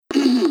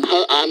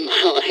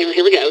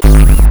Here we go.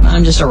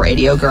 I'm just a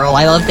radio girl.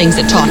 I love things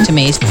that talk to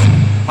me.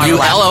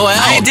 You LOL.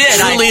 I did.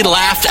 Truly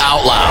laughed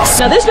out loud.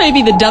 Now, this may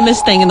be the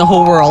dumbest thing in the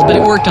whole world, but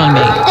it worked on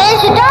me.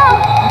 There's a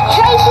dog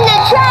chasing a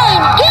train.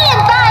 Get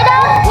him, Fido.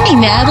 Hey,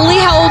 Natalie,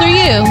 how old are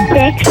you?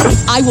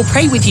 6. I will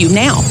pray with you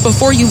now.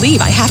 Before you leave,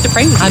 I have to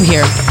pray with you. I'm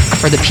here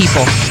for the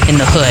people in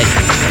the hood.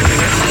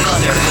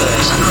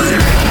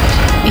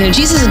 You know,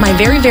 Jesus is my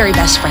very, very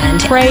best friend.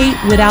 Pray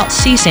without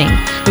ceasing,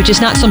 which is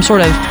not some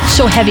sort of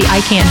so heavy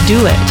I can't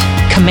do it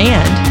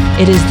command.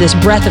 It is this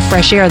breath of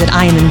fresh air that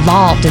I am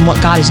involved in what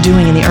God is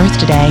doing in the earth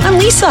today. I'm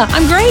Lisa.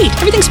 I'm great.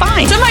 Everything's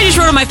fine. Somebody just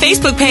wrote on my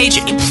Facebook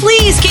page,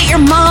 please get your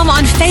mom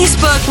on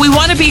Facebook. We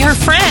want to be her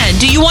friend.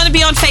 Do you want to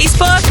be on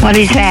Facebook? What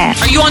is that?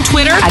 Are you on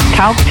Twitter? I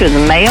talked to the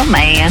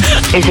mailman.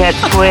 Is that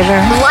Twitter?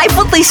 Life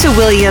with Lisa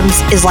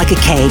Williams is like a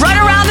cake. Run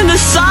around in the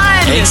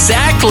sun.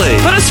 Exactly.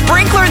 Put a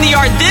sprinkler in the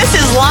yard. This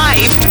is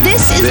life.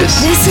 This is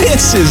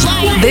This is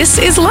life. This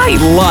is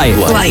life.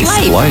 Life.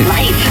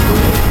 life.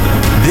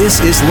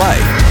 This is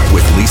Life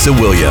with Lisa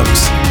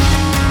Williams.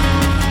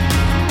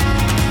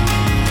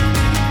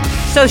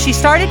 So she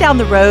started down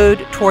the road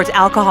towards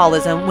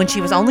alcoholism when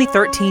she was only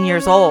 13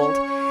 years old.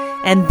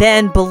 And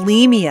then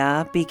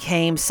bulimia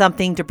became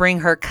something to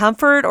bring her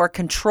comfort or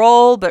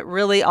control, but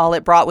really all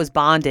it brought was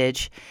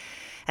bondage.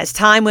 As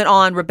time went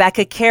on,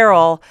 Rebecca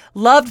Carrell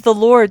loved the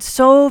Lord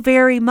so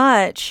very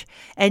much,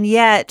 and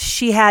yet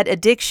she had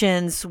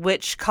addictions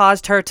which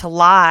caused her to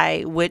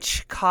lie,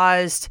 which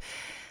caused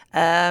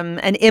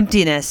an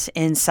emptiness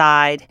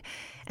inside.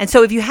 And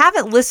so if you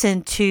haven't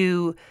listened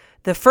to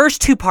the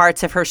first 2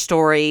 parts of her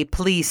story,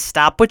 please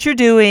stop what you're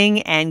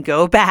doing and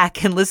go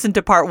back and listen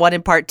to part 1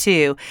 and part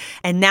 2.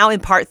 And now in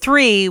part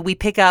 3, we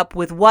pick up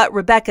with what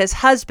Rebecca's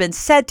husband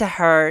said to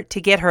her to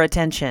get her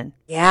attention.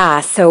 Yeah,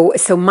 so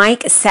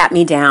Mike sat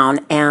me down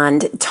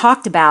and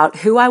talked about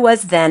who I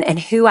was then and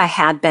who I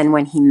had been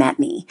when he met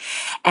me.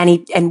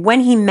 And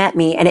when he met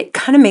me, and it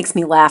kind of makes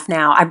me laugh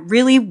now, I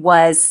really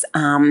was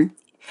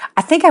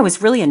I think I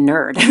was really a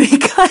nerd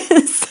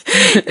because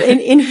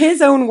in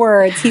his own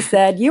words, he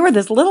said, you were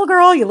this little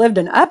girl, you lived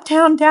in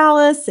uptown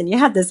Dallas and you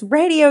had this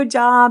radio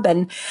job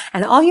and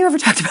all you ever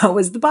talked about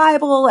was the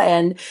Bible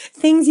and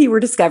things you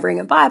were discovering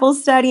in Bible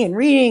study and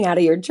reading out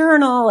of your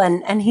journal.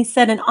 And he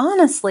said, and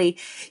honestly,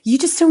 you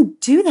just don't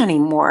do that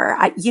anymore.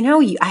 I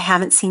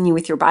haven't seen you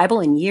with your Bible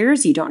in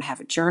years. You don't have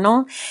a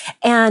journal.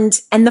 And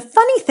the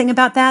funny thing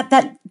about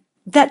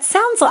that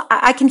sounds like,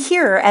 I can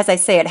hear as I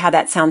say it how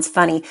that sounds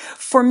funny.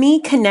 For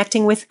me,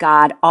 connecting with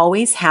God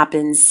always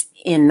happens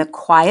in the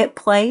quiet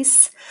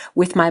place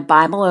with my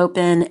Bible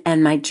open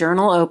and my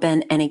journal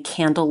open and a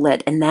candle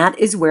lit. And that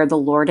is where the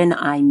Lord and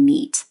I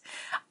meet.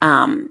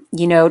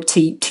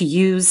 To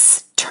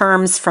use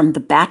terms from The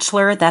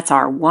Bachelor, that's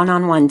our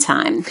one-on-one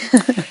time.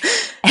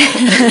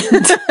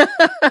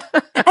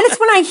 And it's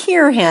when I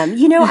hear him,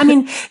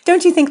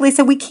 don't you think,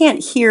 Lisa, we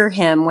can't hear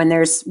him when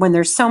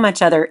there's so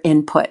much other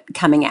input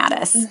coming at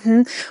us?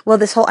 Mm-hmm. Well,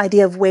 this whole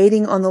idea of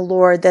waiting on the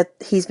Lord that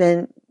he's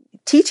been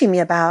teaching me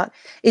about,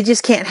 it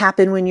just can't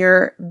happen when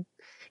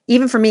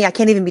even for me, I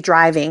can't even be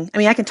driving. I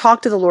mean, I can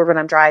talk to the Lord when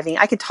I'm driving.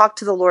 I can talk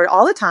to the Lord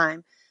all the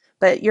time,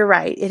 but you're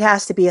right. It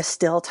has to be a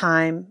still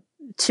time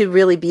to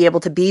really be able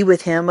to be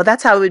with him. Well,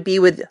 that's how it would be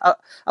with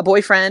a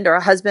boyfriend or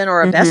a husband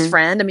or a best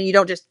friend. I mean, you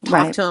don't just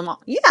talk to him.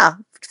 Yeah,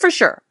 for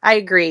sure. I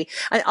agree.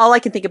 All I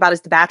can think about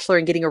is The Bachelor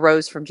and getting a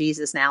rose from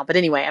Jesus now. But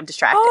anyway, I'm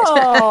distracted.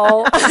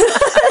 Oh,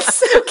 that's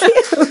so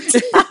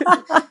cute.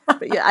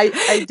 But yeah,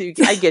 I do.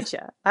 I get you.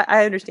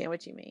 I understand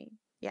what you mean.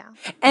 Yeah.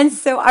 And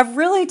so I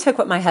really took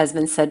what my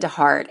husband said to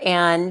heart,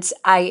 and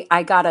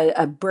I got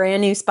a brand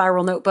new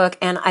spiral notebook,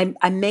 and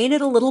I made it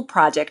a little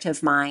project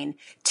of mine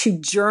to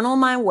journal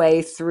my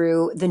way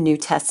through the New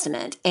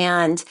Testament.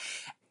 And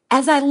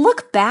as I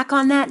look back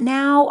on that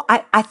now,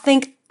 I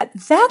think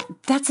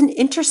that's an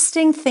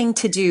interesting thing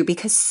to do,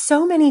 because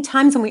so many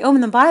times when we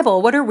open the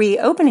Bible, what are we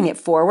opening it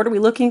for? What are we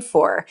looking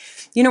for?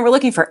 We're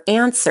looking for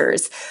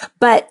answers,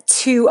 but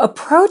to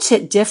approach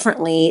it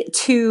differently,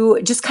 to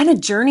just kind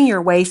of journey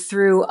your way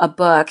through a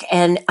book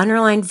and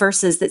underline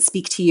verses that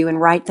speak to you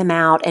and write them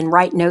out and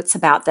write notes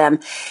about them.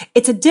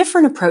 It's a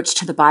different approach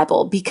to the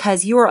Bible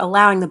because you are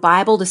allowing the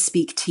Bible to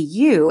speak to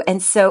you.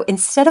 And so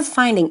instead of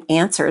finding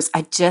answers,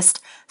 I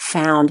just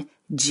found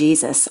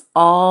Jesus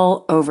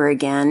all over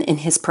again in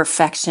his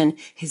perfection,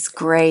 his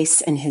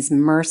grace, and his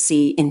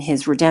mercy, in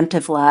his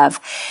redemptive love.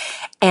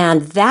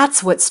 And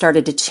that's what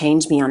started to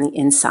change me on the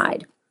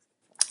inside.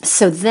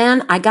 So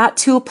then I got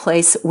to a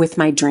place with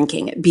my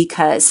drinking,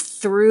 because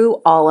through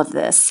all of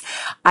this,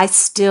 I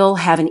still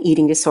have an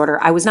eating disorder.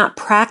 I was not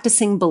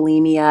practicing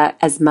bulimia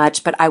as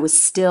much, but I was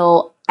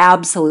still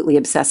absolutely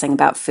obsessing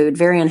about food,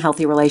 very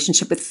unhealthy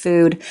relationship with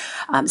food,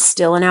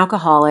 still an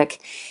alcoholic.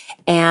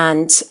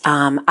 And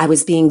I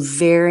was being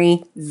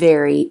very,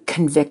 very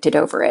convicted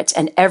over it.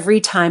 And every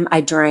time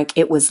I drank,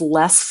 it was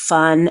less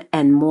fun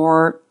and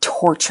more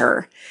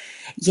torture.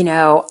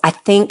 I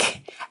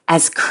think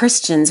as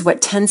Christians,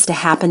 what tends to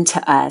happen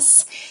to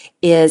us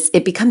is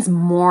it becomes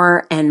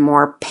more and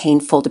more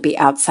painful to be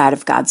outside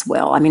of God's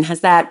will. I mean,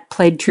 has that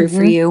played true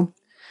for you?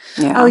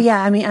 Yeah. Oh,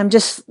 yeah. I mean, I'm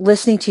just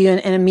listening to you,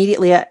 and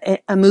immediately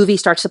a movie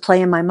starts to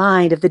play in my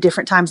mind of the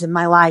different times in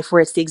my life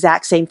where it's the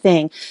exact same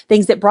thing.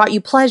 Things that brought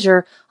you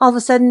pleasure all of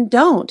a sudden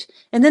don't.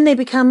 And then they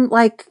become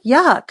like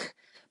yuck.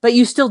 But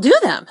you still do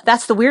them.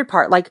 That's the weird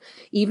part. Like,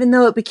 even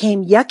though it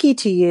became yucky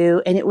to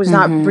you and it was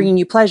not bringing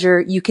you pleasure,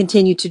 you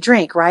continue to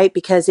drink, right?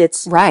 Because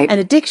it's an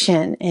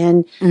addiction,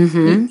 and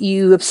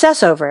you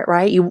obsess over it,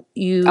 right? You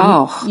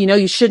know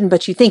you shouldn't,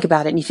 but you think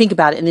about it, and you think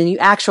about it, and then you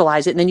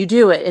actualize it, and then you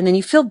do it, and then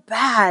you feel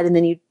bad, and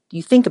then you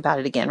think about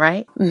it again,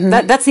 right?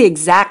 That's the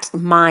exact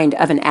mind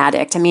of an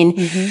addict. I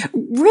mean,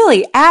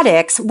 really,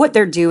 addicts, what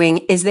they're doing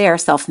is they are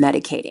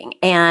self-medicating.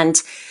 And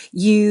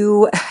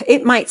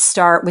it might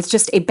start with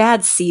just a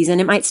bad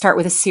season. It might start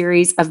with a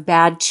series of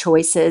bad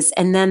choices.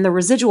 And then the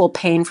residual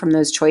pain from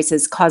those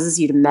choices causes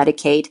you to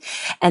medicate.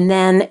 And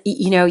then,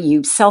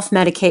 you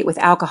self-medicate with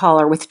alcohol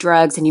or with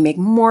drugs, and you make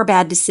more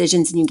bad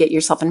decisions, and you get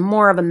yourself in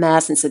more of a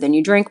mess. And so then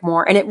you drink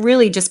more, and it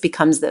really just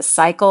becomes this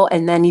cycle.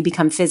 And then you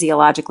become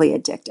physiologically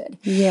addicted.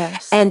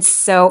 Yes. And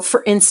so,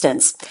 for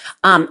instance,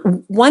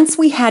 once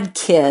we had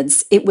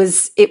kids, it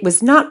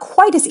was not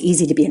quite as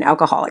easy to be an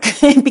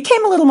alcoholic. It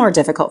became a little more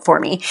difficult for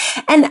me.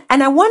 And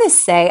I want to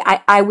say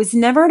I was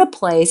never at a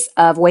place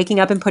of waking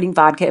up and putting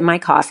vodka in my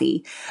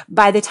coffee.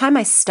 By the time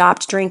I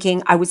stopped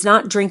drinking, I was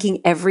not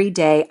drinking every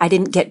day. I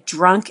didn't get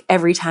drunk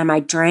every time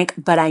I drank,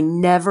 but I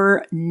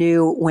never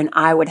knew when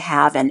I would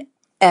have an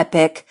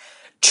epic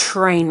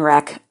train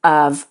wreck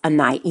of a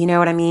night. You know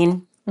what I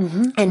mean?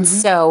 And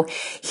so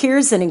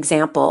here's an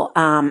example.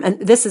 And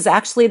this is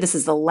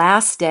the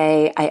last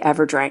day I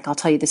ever drank. I'll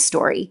tell you the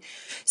story.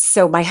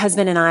 So my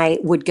husband and I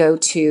would go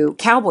to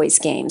Cowboys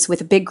games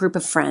with a big group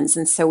of friends.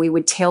 And so we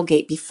would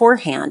tailgate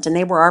beforehand, and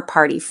they were our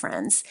party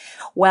friends.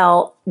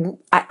 Well,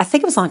 I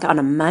think it was like on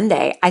a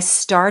Monday, I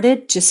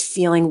started just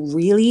feeling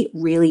really,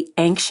 really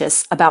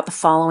anxious about the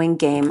following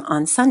game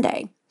on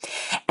Sunday.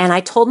 And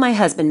I told my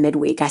husband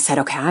midweek, I said,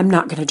 okay, I'm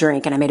not going to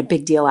drink. And I made a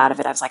big deal out of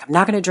it. I was like, I'm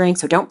not going to drink,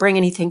 so don't bring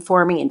anything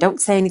for me and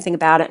don't say anything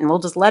about it, and we'll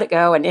just let it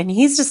go. And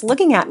he's just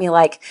looking at me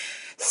like,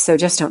 so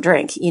just don't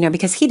drink,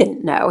 because he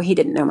didn't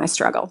know my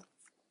struggle.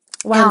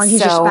 Wow. And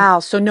he's your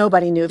spouse, so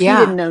nobody knew. If he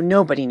didn't know,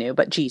 nobody knew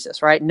but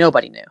Jesus, right?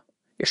 Nobody knew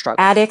your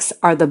struggle. Addicts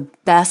are the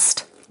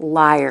best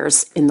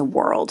liars in the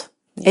world.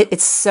 Yeah.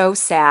 It's so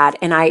sad.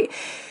 And I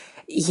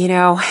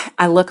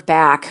look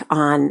back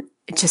on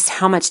just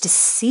how much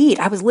deceit.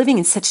 I was living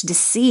in such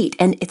deceit,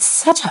 and it's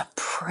such a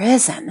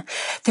prison.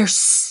 There's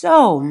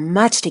so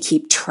much to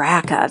keep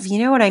track of. You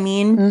know what I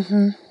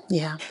mean?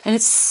 Yeah. And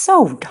it's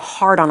so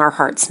hard on our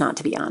hearts not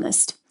to be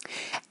honest.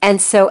 And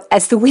so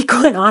as the week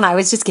went on, I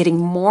was just getting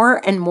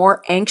more and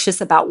more anxious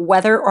about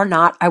whether or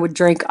not I would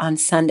drink on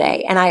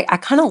Sunday. And I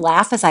kind of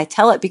laugh as I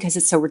tell it because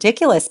it's so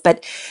ridiculous,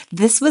 but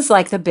this was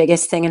like the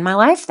biggest thing in my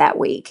life that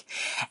week.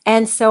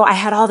 And so I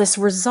had all this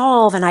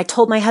resolve, and I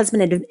told my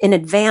husband in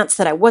advance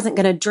that I wasn't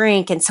going to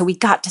drink. And so we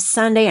got to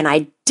Sunday and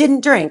I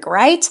didn't drink,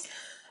 right?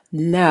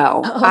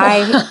 No,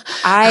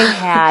 I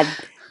had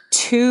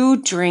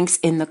 2 drinks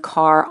in the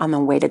car on the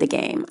way to the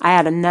game. I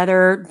had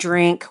another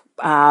drink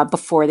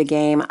before the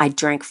game. I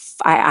drank.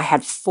 I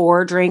had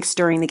 4 drinks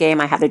during the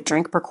game. I had a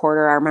drink per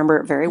quarter. I remember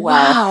it very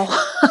well.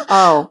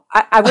 Wow.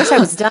 I wish I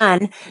was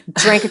done.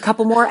 Drank a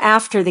couple more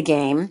after the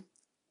game.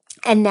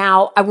 And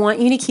now I want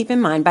you to keep in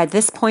mind, by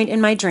this point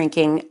in my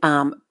drinking,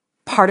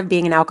 part of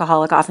being an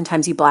alcoholic,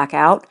 oftentimes you black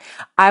out.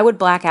 I would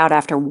black out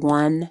after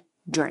one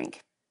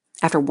drink.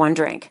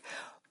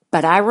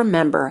 But I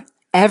remember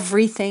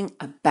everything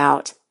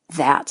about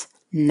that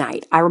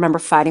night. I remember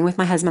fighting with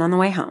my husband on the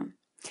way home.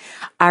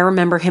 I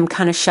remember him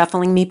kind of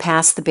shuffling me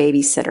past the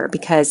babysitter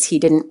because he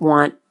didn't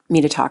want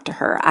me to talk to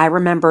her. I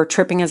remember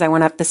tripping as I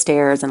went up the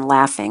stairs and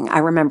laughing. I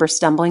remember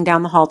stumbling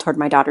down the hall toward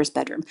my daughter's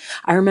bedroom.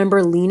 I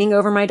remember leaning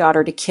over my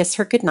daughter to kiss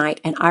her goodnight,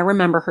 and I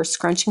remember her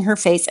scrunching her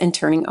face and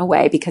turning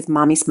away because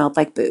mommy smelled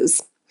like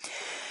booze.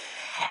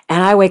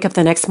 And I wake up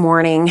the next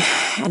morning,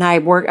 and I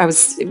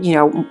was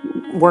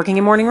working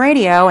in morning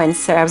radio, and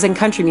so I was in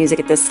country music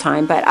at this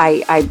time, but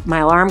my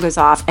alarm goes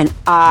off, and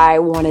I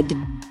wanted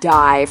to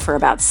die for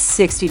about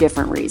 60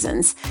 different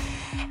reasons.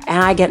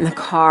 And I get in the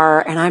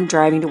car, and I'm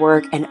driving to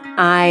work, and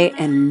I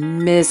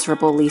am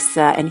miserable,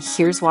 Lisa. And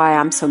here's why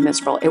I'm so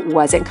miserable. It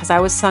wasn't because I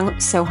was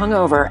so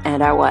hungover,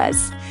 and I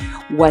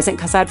wasn't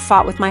because I'd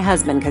fought with my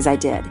husband, because I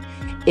did.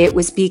 It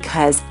was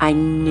because I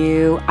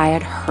knew I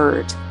had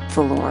hurt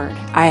the Lord.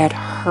 I had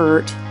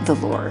hurt the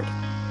Lord.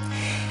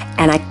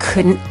 And I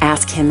couldn't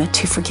ask him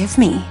to forgive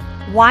me.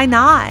 Why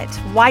not?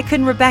 Why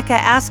couldn't Rebecca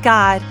ask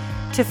God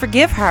to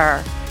forgive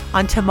her?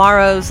 On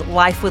tomorrow's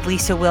Life with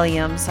Lisa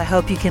Williams, I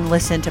hope you can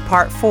listen to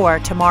part 4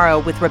 tomorrow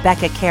with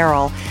Rebecca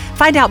Carrell.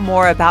 Find out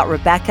more about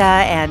Rebecca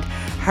and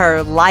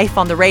her life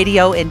on the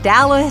radio in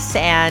Dallas,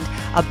 and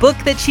a book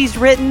that she's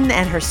written,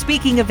 and her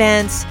speaking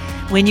events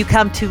when you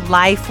come to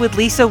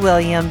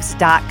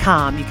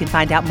lifewithlisawilliams.com. You can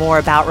find out more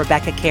about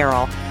Rebecca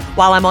Carrell.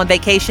 While I'm on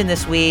vacation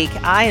this week,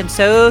 I am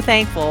so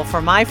thankful for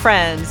my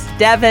friends,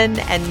 Devin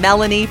and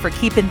Melanie, for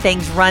keeping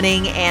things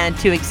running, and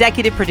to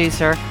executive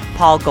producer,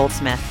 Paul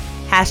Goldsmith.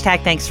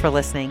 #thanks for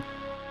listening.